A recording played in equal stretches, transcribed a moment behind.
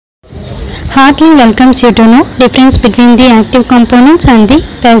Heartily welcomes you to know difference between the active components and the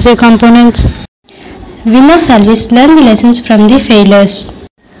passive components. Winners always learn the lessons from the failures.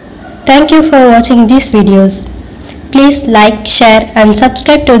 Thank you for watching these videos. Please like, share and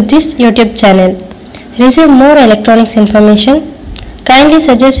subscribe to this YouTube channel. Receive more electronics information. Kindly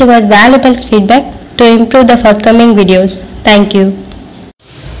suggest your valuable feedback to improve the forthcoming videos. Thank you.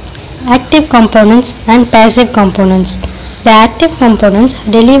 Active components and passive components. The active components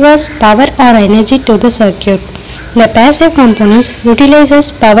delivers power or energy to the circuit. The passive components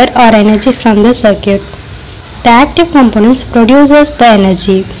utilizes power or energy from the circuit. The active components produces the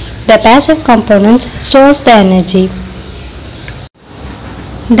energy. The passive components stores the energy.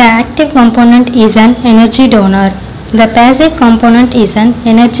 The active component is an energy donor. The passive component is an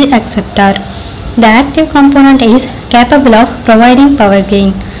energy acceptor. The active component is capable of providing power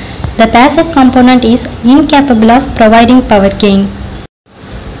gain. The passive component is incapable of providing power gain.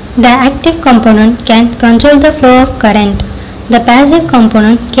 The active component can control the flow of current. The passive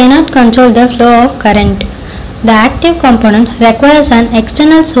component cannot control the flow of current. The active component requires an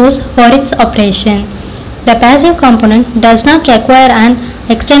external source for its operation. The passive component does not require an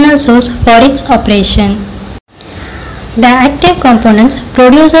external source for its operation. The active components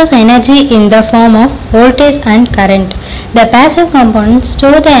produces energy in the form of voltage and current. The passive components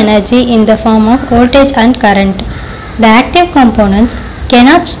store the energy in the form of voltage and current. The active components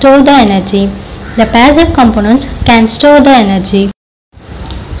cannot store the energy. The passive components can store the energy.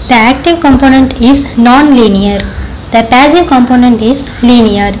 The active component is non-linear. The passive component is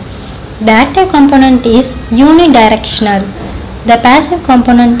linear. The active component is unidirectional. The passive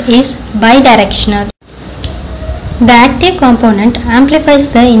component is bidirectional. The active component amplifies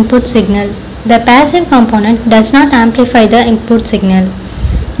the input signal. The passive component does not amplify the input signal.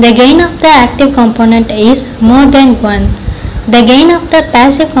 The gain of the active component is more than 1. The gain of the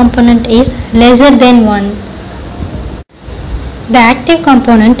passive component is lesser than 1. The active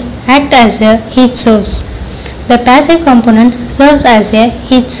component acts as a heat source. The passive component serves as a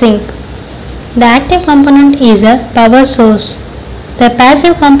heat sink. The active component is a power source. The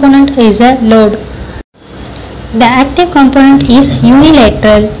passive component is a load. The active component is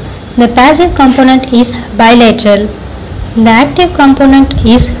unilateral. The passive component is bilateral. The active component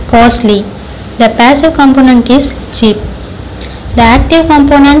is costly. The passive component is cheap. The active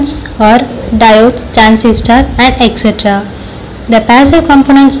components are diodes, transistor and etc. The passive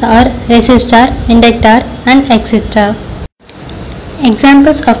components are resistor, inductor and etc.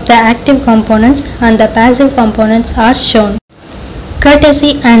 Examples of the active components and the passive components are shown.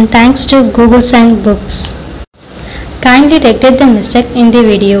 Courtesy and thanks to Google Science Books. Kindly detect the mistake in the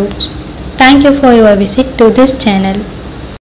video. Thank you for your visit to this channel.